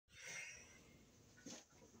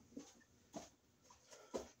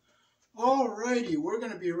Alrighty, we're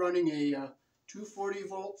going to be running a 240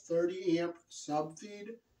 volt 30 amp sub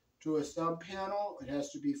feed to a sub panel. It has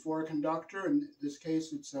to be 4 conductor. In this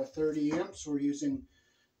case it's 30 amps. We're using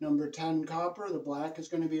number 10 copper. The black is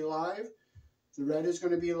going to be live. The red is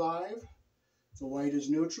going to be live. The white is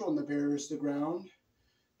neutral and the bare is the ground.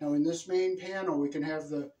 Now in this main panel we can have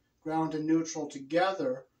the ground and neutral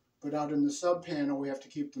together, but out in the sub panel we have to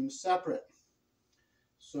keep them separate.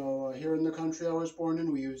 So here in the country I was born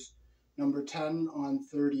in, we use number 10 on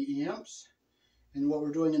 30 amps. And what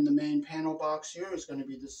we're doing in the main panel box here is going to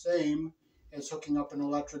be the same as hooking up an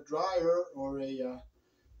electric dryer or a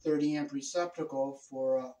 30 amp receptacle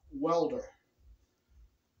for a welder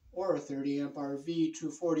or a 30 amp RV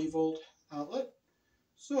 240 volt outlet.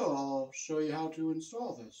 So I'll show you how to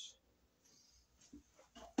install this.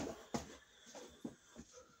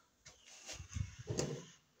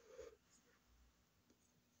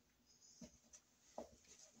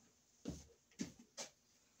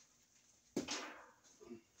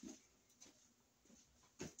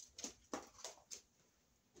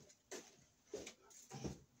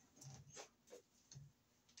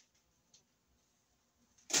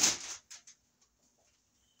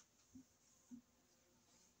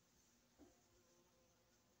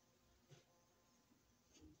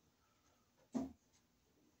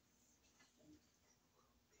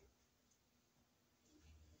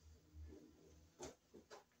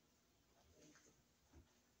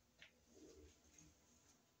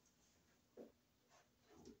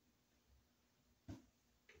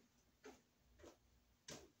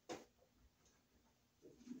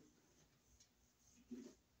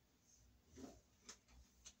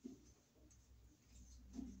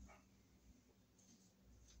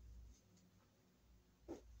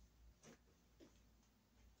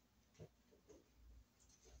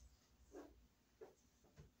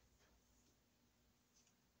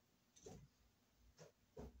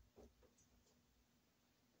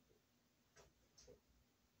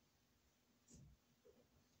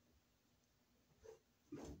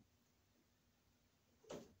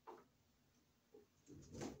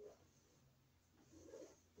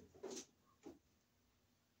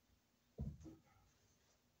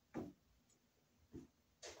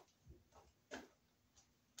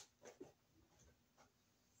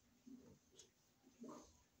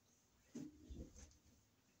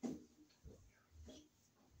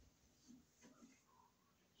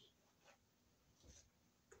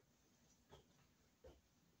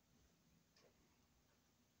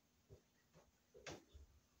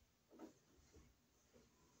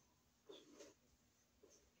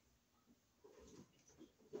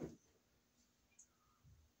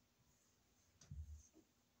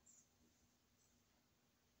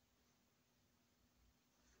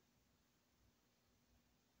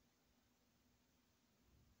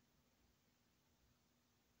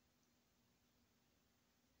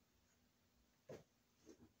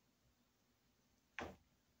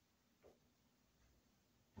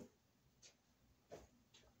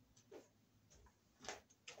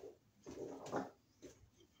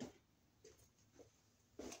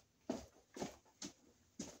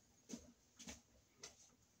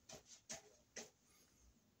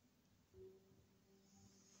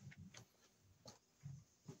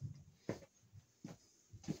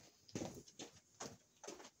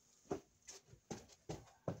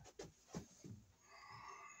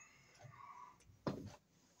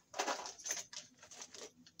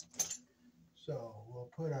 So we'll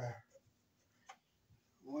put our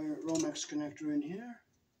wire Romex connector in here.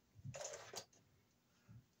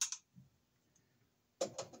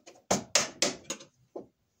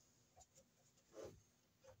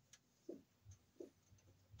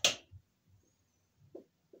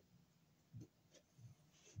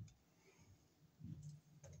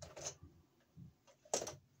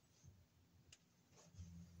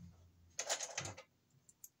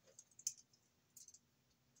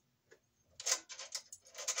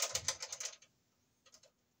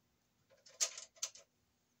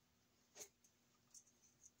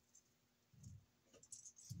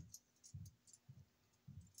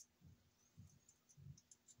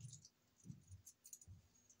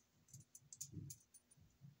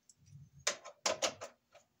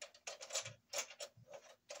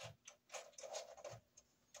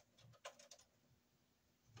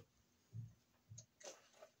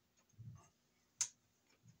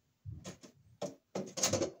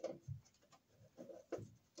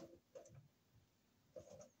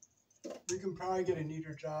 We can probably get a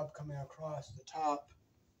neater job coming across the top.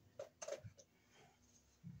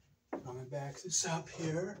 I'm going to back this up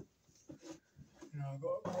here, and I'll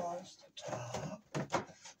go across the top.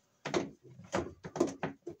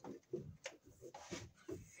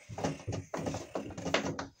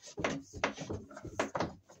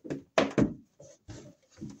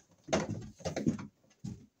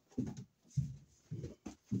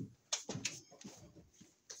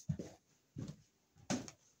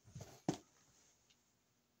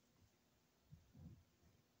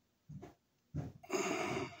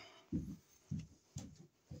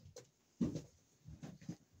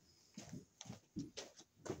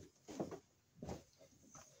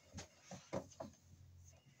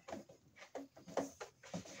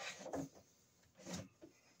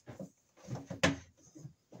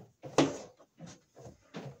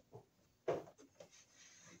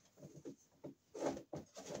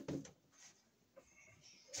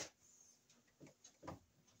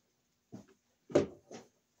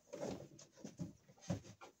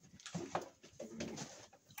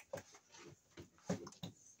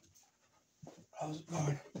 How's it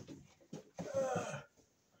going?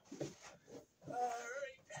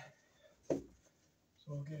 Alright. So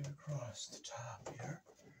we'll get it across the top here.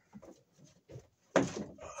 And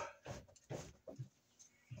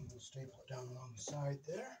we'll staple it down along the side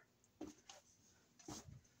there.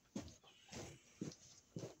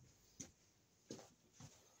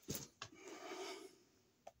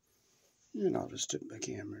 And I'll just tip my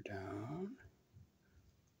camera down.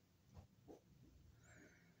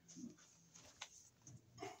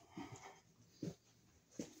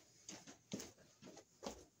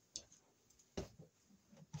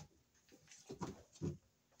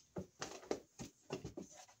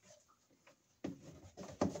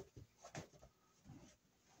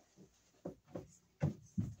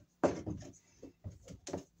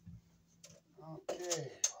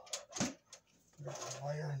 Okay, put the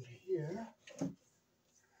wire into here.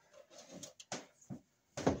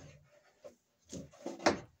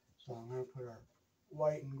 So I'm going to put our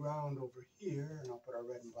white and ground over here, and I'll put our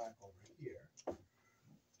red and black over here.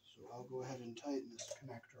 So I'll go ahead and tighten this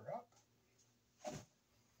connector up.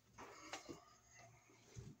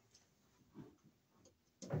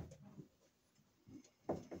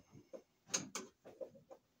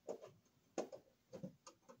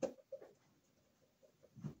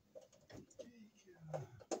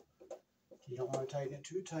 You don't want to tighten it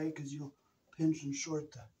too tight because you'll pinch and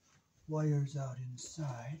short the wires out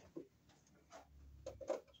inside.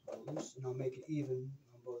 So I'll loosen, I'll make it even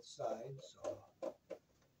on both sides. So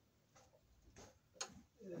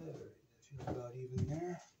there, that feels about even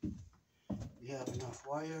there. We have enough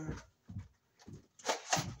wire.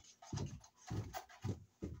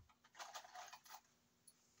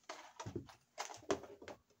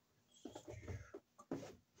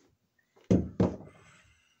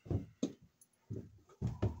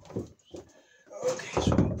 Okay,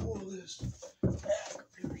 so I'll pull this back up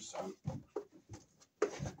here some.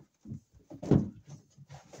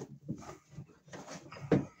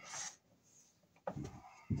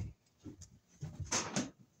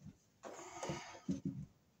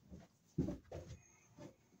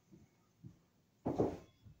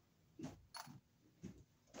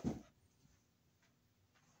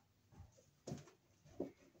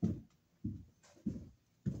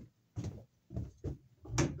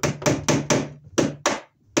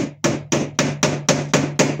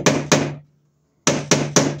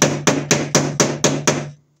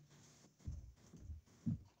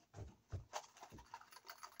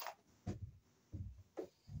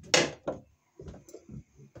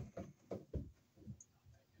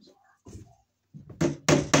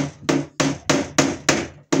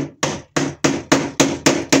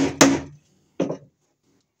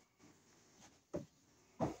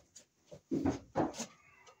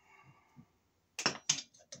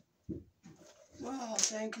 Well,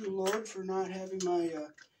 thank you, Lord, for not having my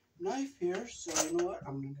knife here. So you know what?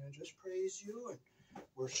 I'm going to just praise you and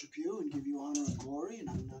worship you and give you honor and glory. And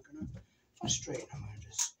I'm not going to frustrate. I'm going to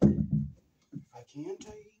just, if I can't,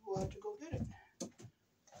 I will have to go get it.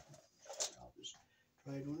 I'll just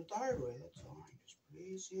try doing it the hard way. That's all. I just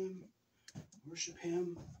praise him, worship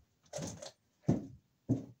him.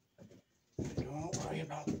 Don't worry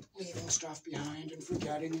about leaving stuff behind and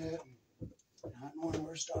forgetting it and not knowing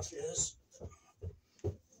where stuff is.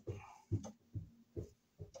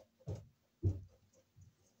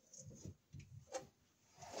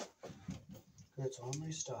 It's all my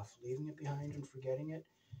stuff. Leaving it behind and forgetting it,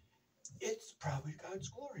 it's probably God's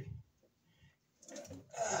glory.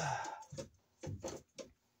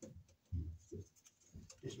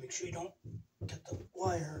 Just make sure you don't get the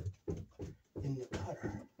wire in the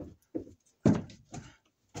cutter.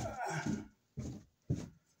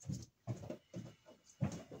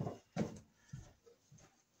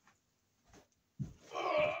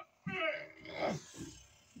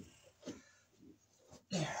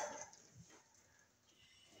 There.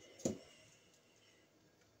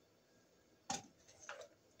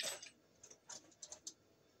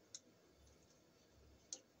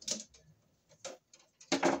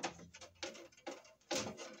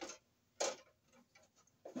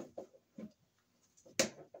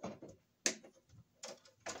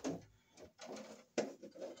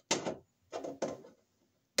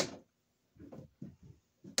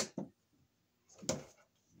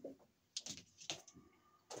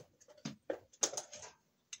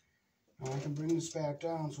 Now I can bring this back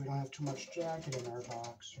down so we don't have too much jacket in our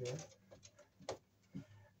box here.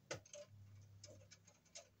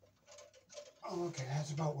 Okay,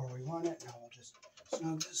 that's about where we want it. Now we'll just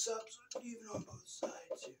snug this up so it's even on both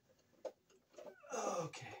sides here.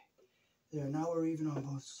 Okay, there, now we're even on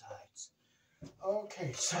both sides.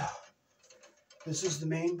 Okay, so this is the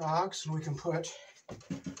main box, and we can put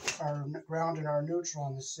our ground and our neutral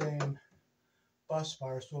on the same bus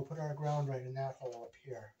bar, so we'll put our ground right in that hole up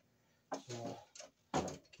here. So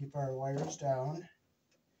keep our wires down.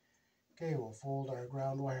 Okay, we'll fold our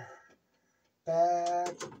ground wire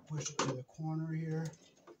back, push it to the corner here.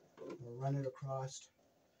 We'll run it across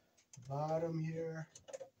the bottom here,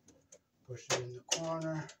 push it in the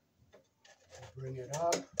corner, we'll bring it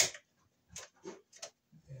up,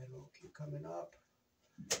 and we'll keep coming up.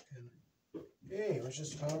 And hey, it was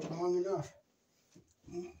just about long enough.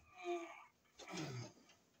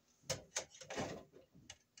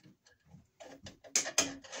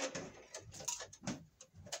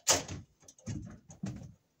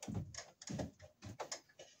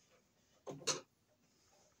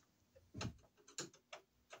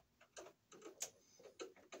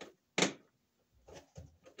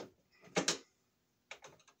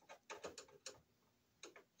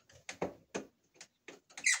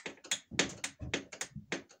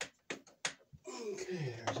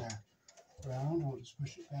 Okay, there's our ground. We'll just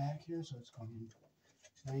push it back here so it's going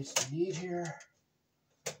nice and neat here.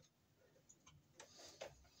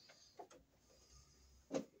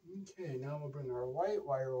 Okay, now we'll bring our white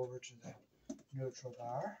wire over to the neutral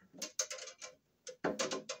bar.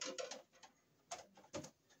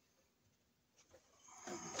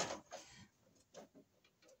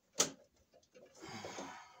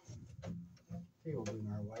 Okay, we'll bring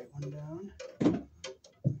our white one down.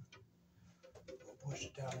 Push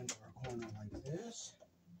it down into our corner like this.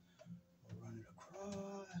 We'll run it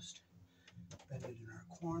across, bend it in our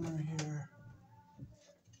corner here.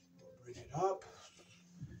 We'll bring it up,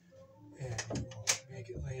 and we'll make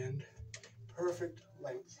it land perfect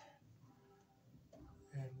length.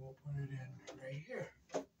 And we'll put it in right here.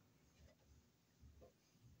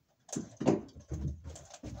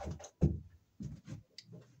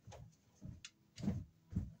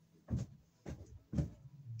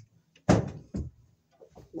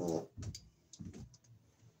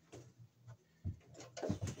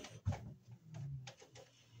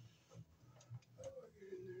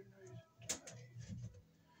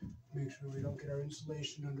 Make sure we don't get our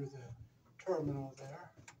insulation under the terminal there.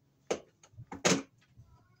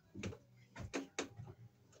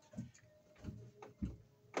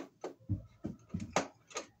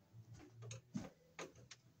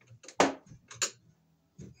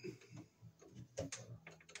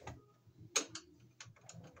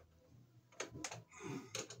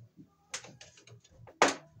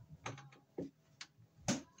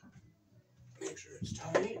 Make sure it's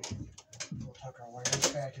tight. We'll tuck our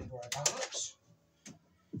wires back into our box.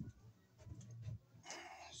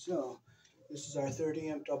 So this is our 30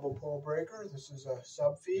 amp double pole breaker. This is a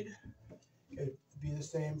sub feed. It would be the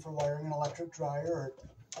same for wiring an electric dryer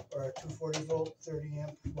or a 240 volt 30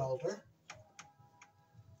 amp welder.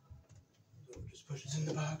 So we'll just push it in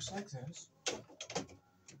the box like this.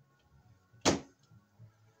 And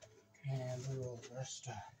we will just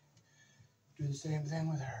do the same thing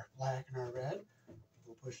with our black and our red.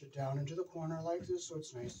 We'll push it down into the corner like this so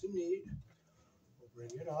it's nice and neat. We'll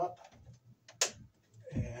bring it up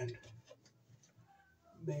and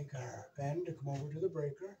make our bend to come over to the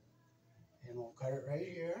breaker. And we'll cut it right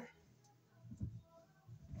here.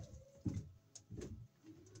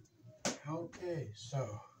 Okay,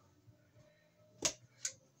 so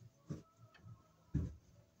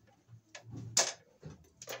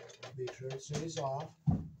make sure it stays off.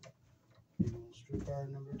 And we'll strip our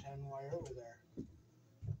number 10 wire with our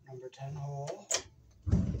number 10 hole.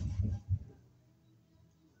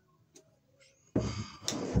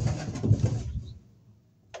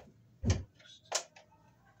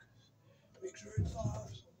 Make sure it's off.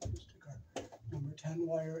 So we'll stick our number 10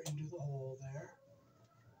 wire into the hole there.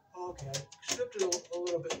 Okay, I stripped it a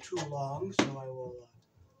little bit too long, so I will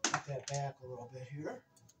put that back a little bit here.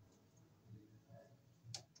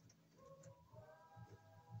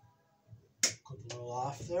 Clip a little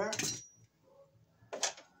off there.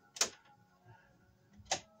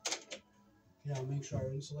 Yeah, make sure our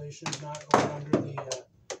insulation is not going under the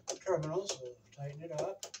terminal, so tighten it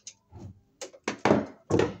up.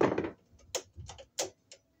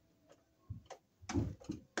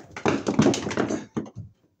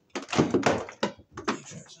 Make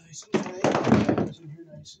sure it's nice and tight. That goes in here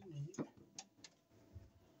nice and neat.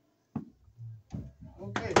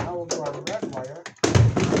 Okay, now we'll do our red wire.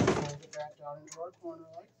 Fold it back down into our corner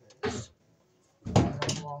like this.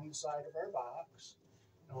 Right along the side of our box.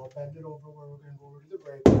 And I'll bend it over where we're going to go over to the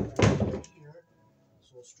breaker right here.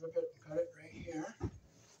 So we'll strip it and cut it right here.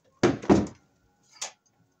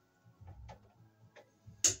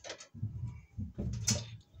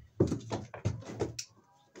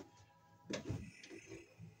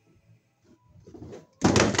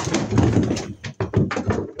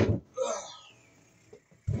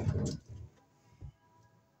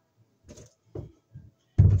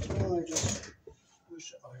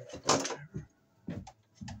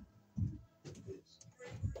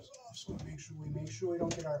 make sure we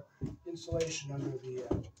don't get our insulation under the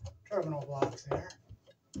terminal blocks there.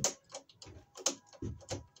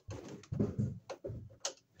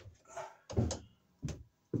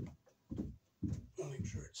 Make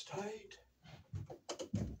sure it's tight.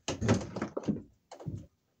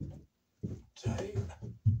 Tight.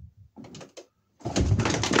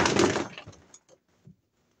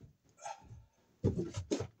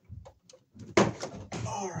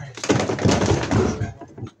 All right.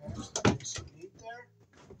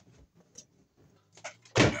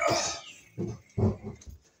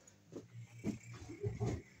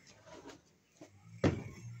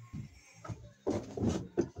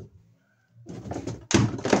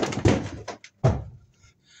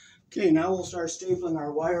 Okay, now we'll start stapling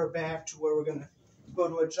our wire back to where we're going to go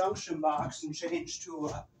to a junction box and change to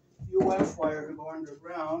a UF wire to go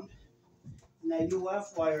underground. And that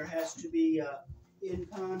UF wire has to be in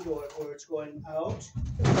conduit where it's going out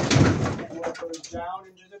and where it goes down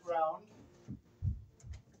into the ground.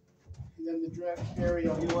 And then the direct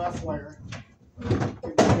aerial UF wire can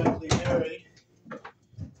be directly buried. And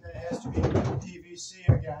it has to be PVC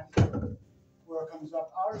again where it comes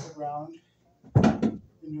up out of the ground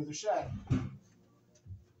into the shed.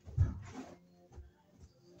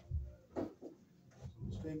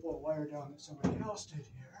 Staple a wire down that somebody else did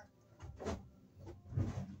here.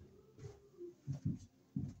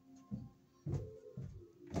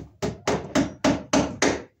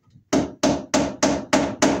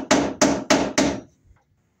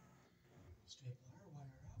 Staple our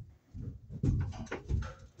wire up.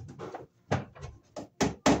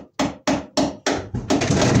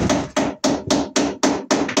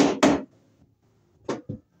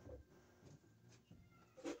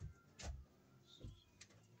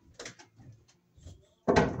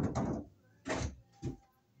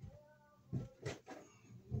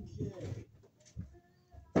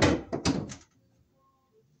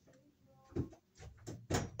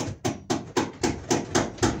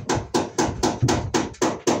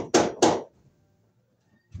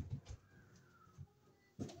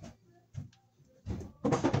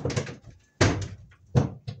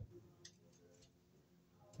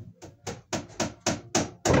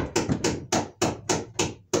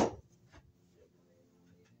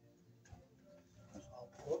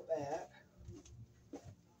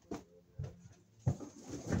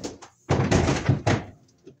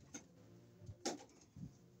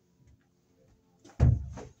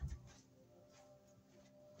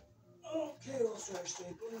 Okay, we'll start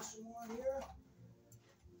stapling some more here.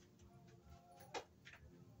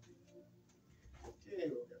 Okay,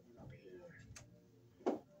 we'll get one up here.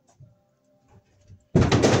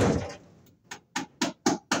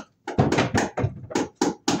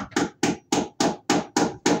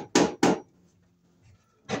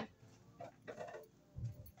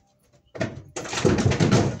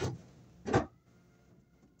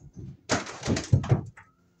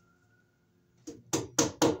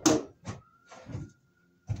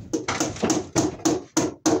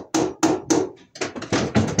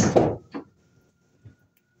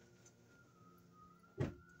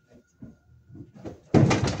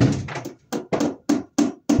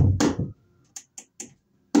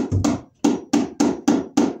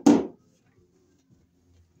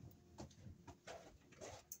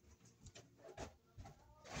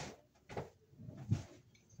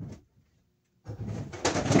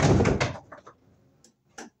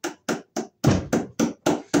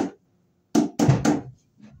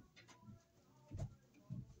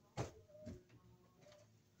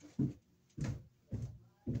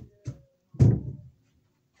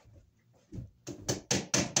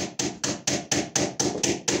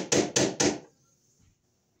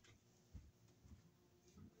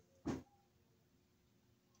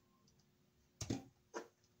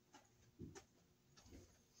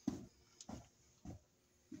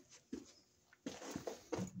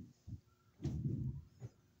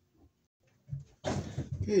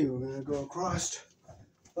 Okay, we're going to go across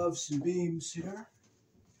above some beams here.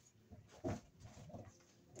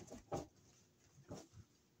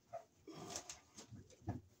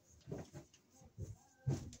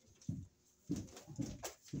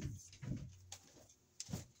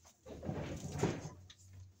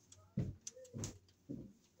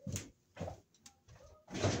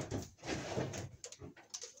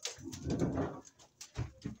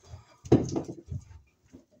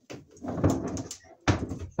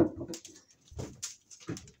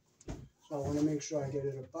 So I want to make sure I get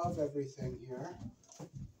it above everything here.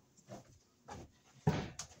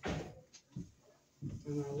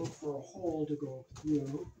 And I look for a hole to go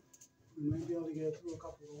through. We might be able to get it through a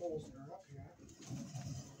couple of holes that are up here.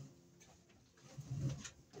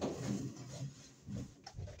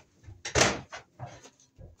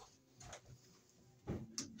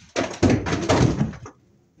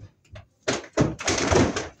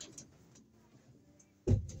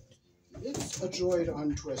 a joy to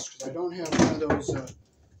untwist because I don't have one of those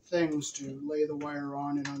things to lay the wire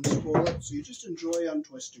on and unspool it, so you just enjoy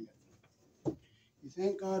untwisting it. You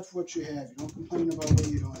thank God for what you have. You don't complain about what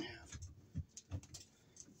you don't have.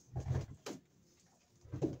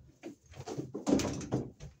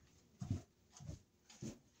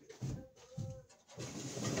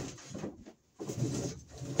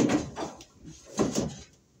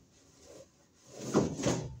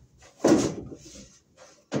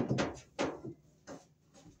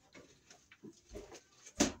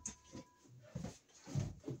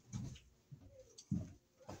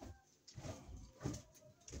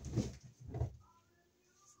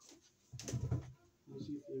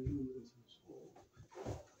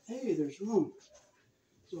 Hey, there's room.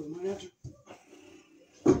 So we might have to.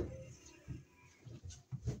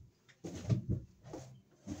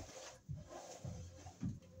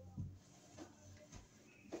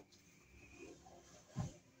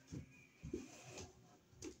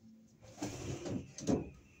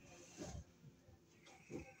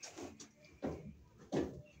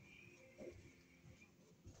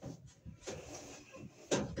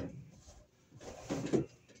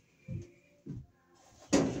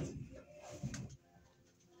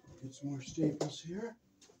 Get some more staples here.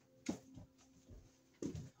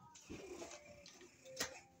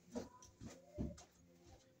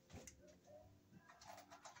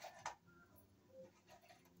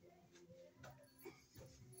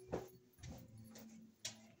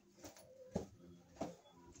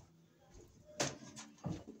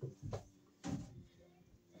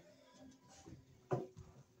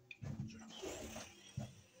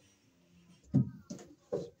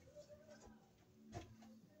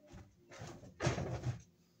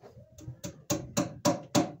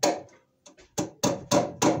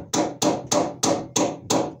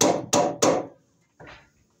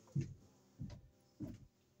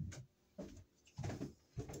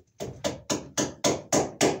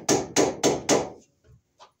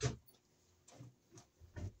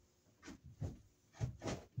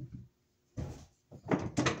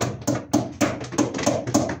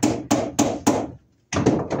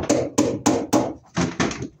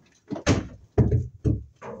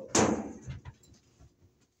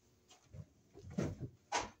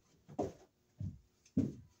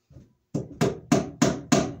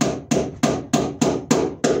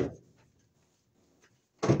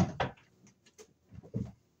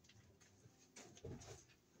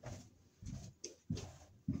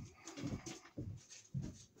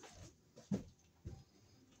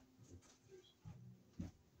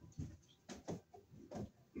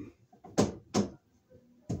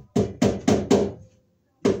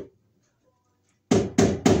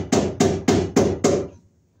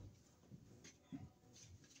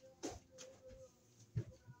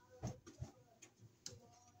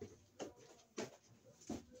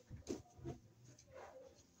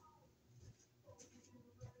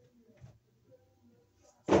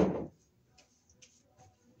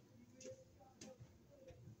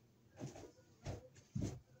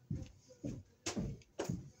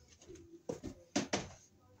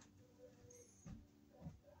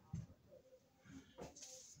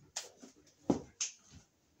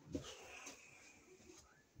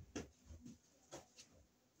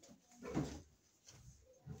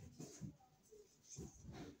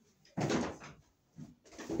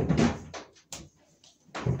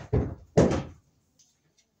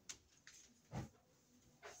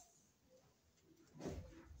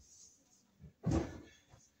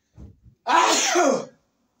 Ah!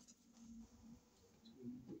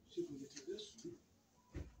 See if we can get through this.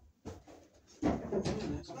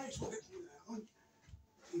 That's nice. We'll get through that one.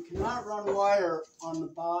 You cannot run wire on the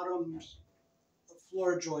bottoms of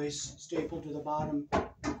floor joists stapled to the bottom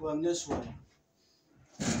going this way.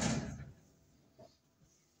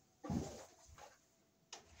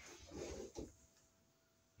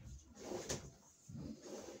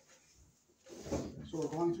 So we're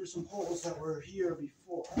going through some holes that were here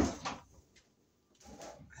before.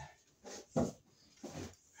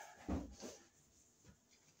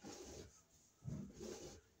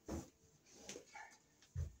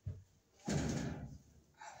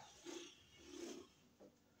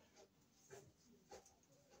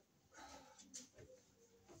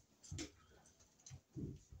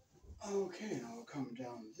 Okay, now we'll come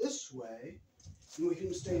down this way, and we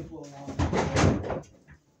can staple along.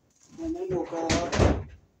 And then we'll go up,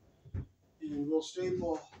 and we'll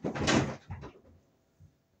staple.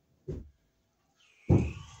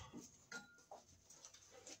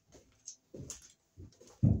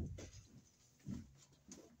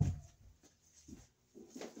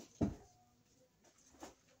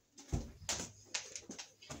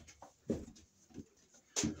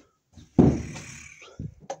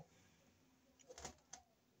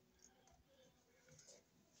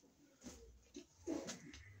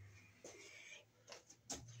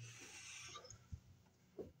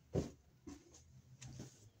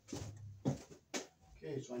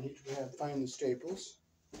 Okay, so I need to find the staples.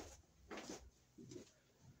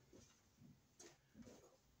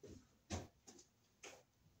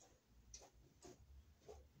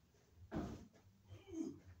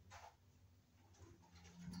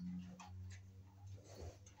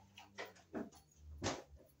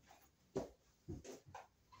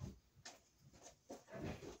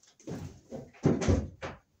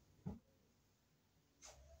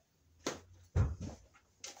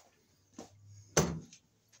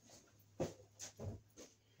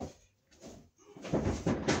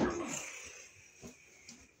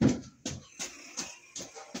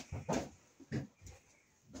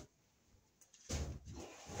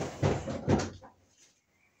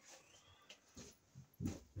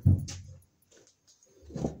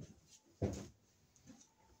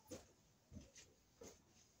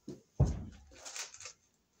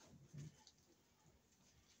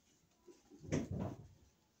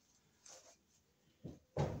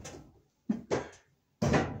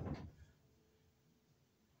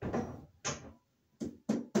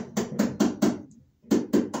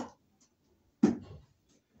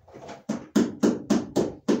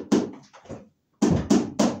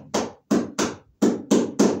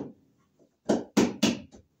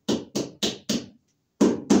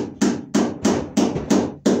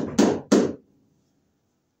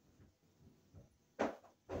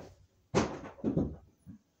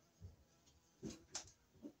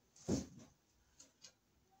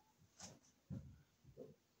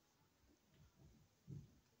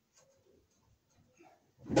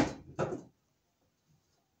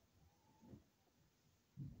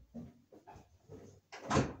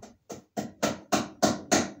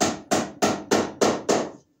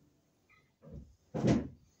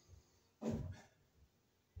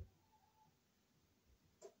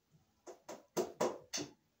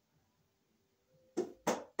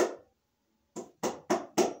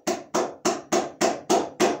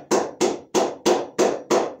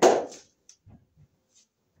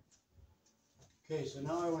 Okay, so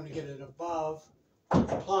now I want to get it above the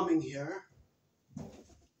plumbing here.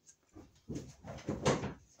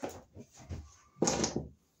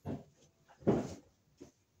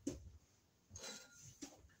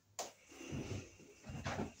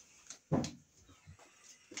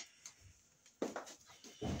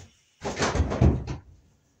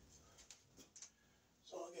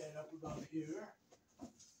 So I'll get it up above here.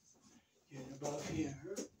 Get it above here.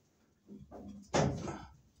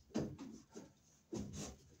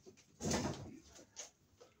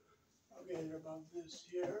 I'll get it above this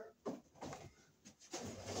here.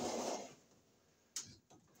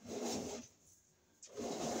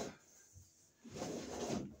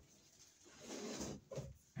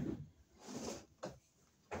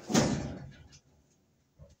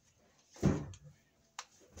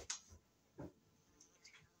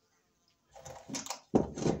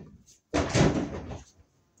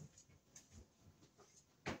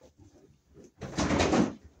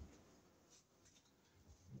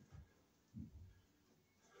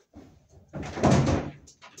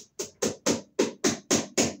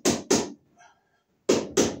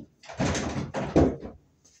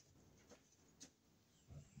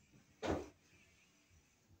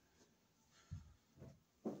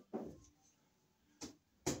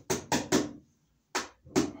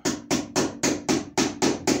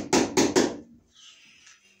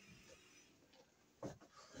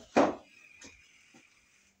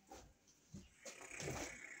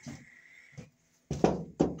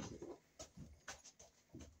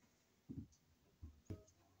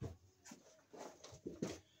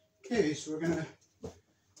 Okay, so we're going to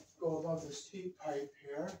go above this heat pipe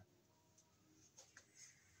here.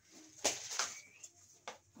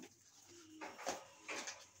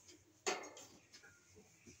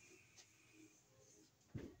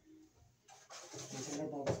 Get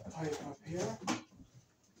above the pipe up here.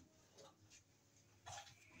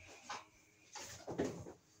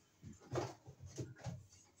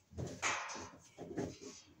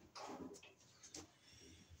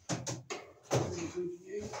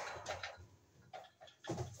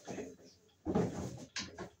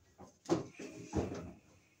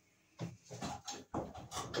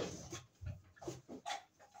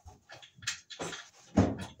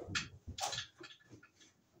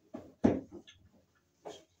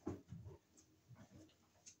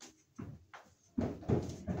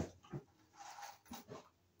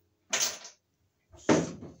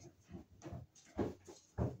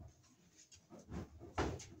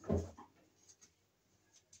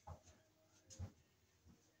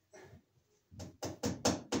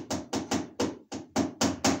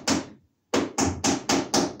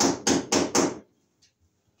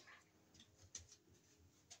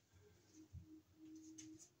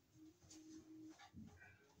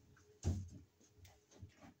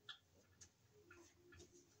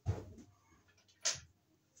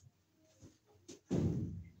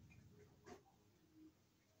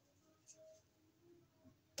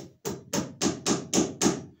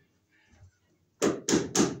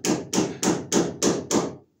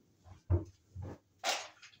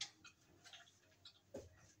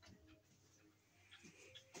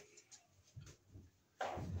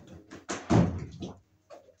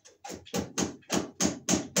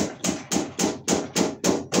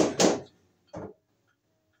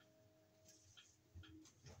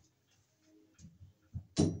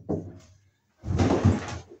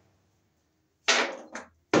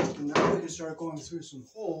 can start going through some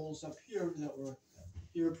holes up here that were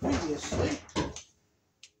here previously.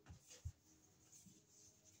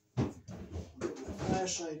 Put my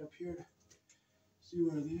flashlight up here to see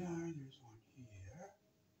where they are. There's one here.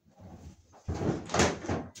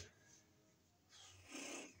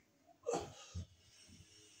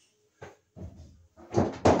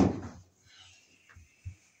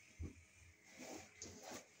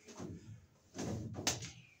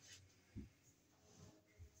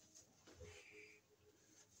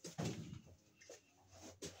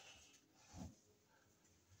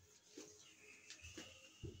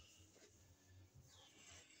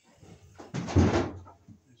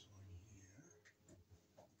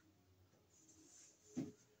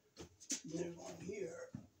 There's one here.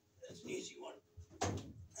 That's an easy one.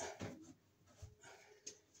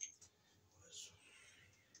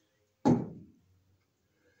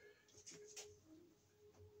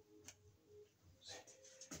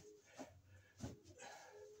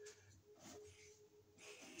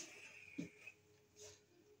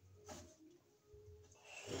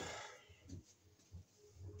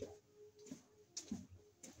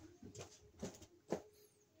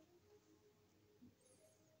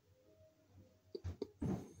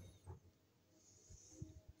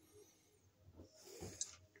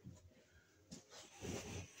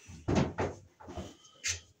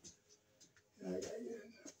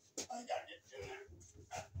 I got it in there.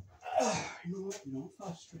 You know what? You don't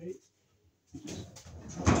frustrate. Just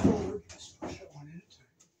drop forward. Just push it one at a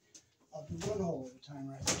time. I'll do one hole at a time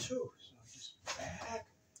right there too. So just back.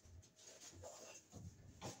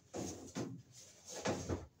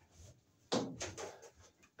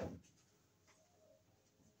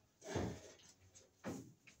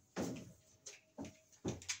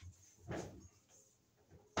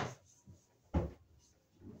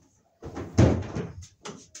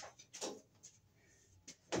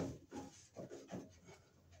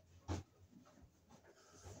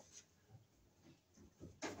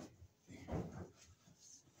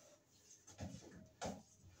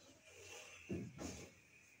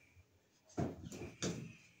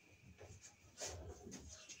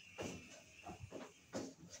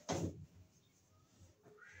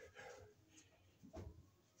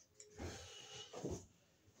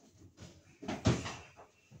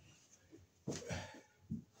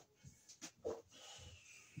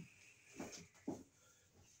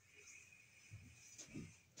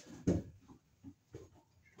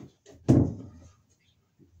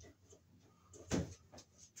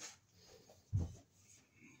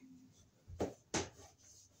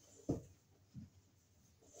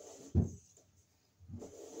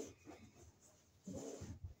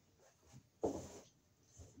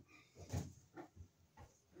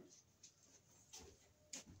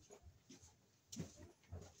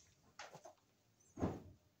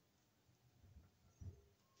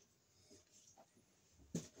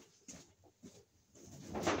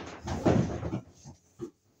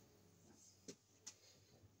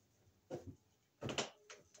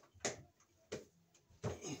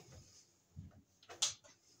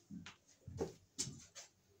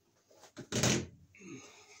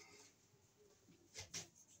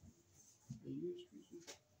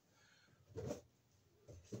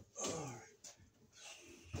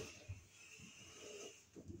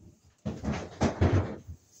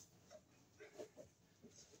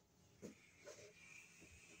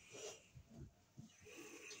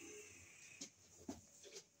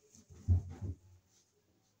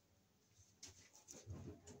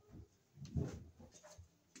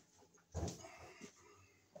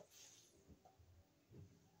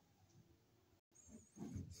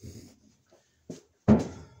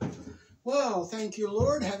 Well, thank you,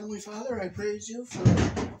 Lord. Heavenly Father, I praise you for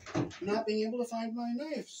not being able to find my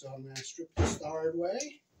knife. So I'm going to strip this the hard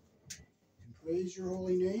way and praise your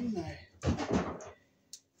holy name.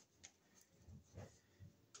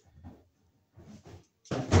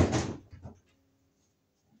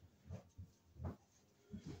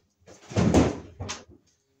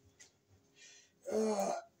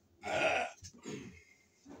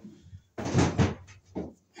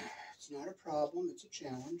 It's not a problem. It's a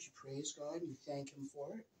challenge. You praise God and you thank Him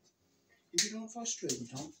for it. And you don't frustrate Him.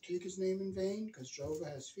 Don't take His name in vain, because Jehovah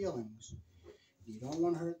has feelings. You don't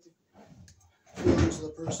want to hurt the feelings of the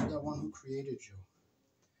person, the one who created you.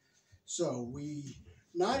 So we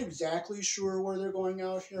not exactly sure where they're going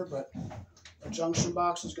out here, but a junction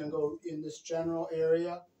box is going to go in this general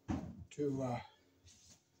area to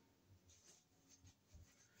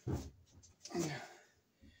and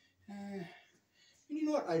you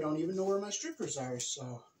know what? I don't even know where my strippers are,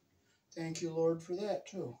 so thank you, Lord, for that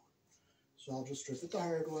too. So I'll just strip it the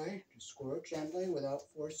hard way, just score it gently without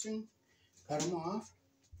forcing. cut them off.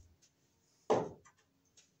 So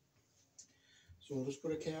we'll just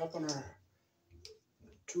put a cap on our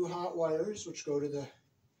 2 hot wires, which go to the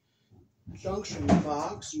junction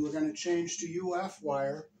box, and we're going to change to UF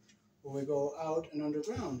wire where we go out and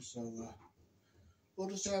underground. So we'll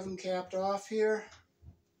just have them capped off here,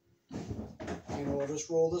 and we'll just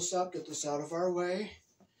roll this up, get this out of our way,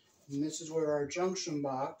 and this is where our junction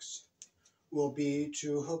box will be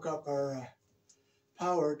to hook up our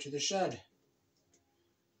power to the shed.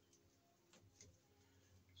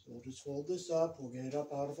 So we'll just fold this up, we'll get it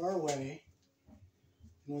up out of our way,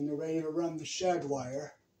 and when they're ready to run the shed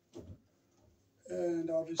wire, and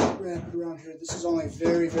I'll just wrap it around here. This is only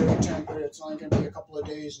very, very temporary. It's only going to be a couple of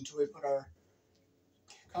days until we put our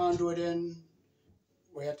conduit in.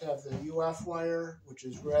 We have to have the UF wire, which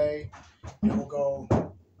is gray. It will go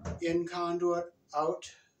in conduit,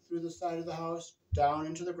 out through the side of the house, down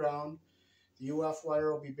into the ground. The UF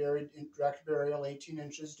wire will be buried in direct burial, 18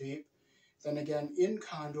 inches deep. Then again, in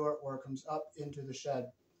conduit, where it comes up into the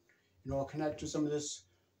shed. And it will connect to some of this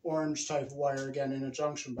orange type wire again in a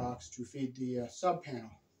junction box to feed the sub panel.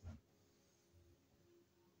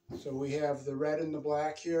 So we have the red and the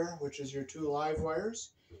black here, which is your 2 live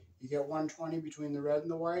wires. You get 120 between the red and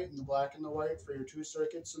the white, and the black and the white for your 2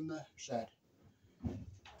 circuits in the shed.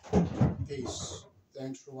 Peace.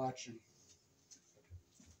 Thanks for watching.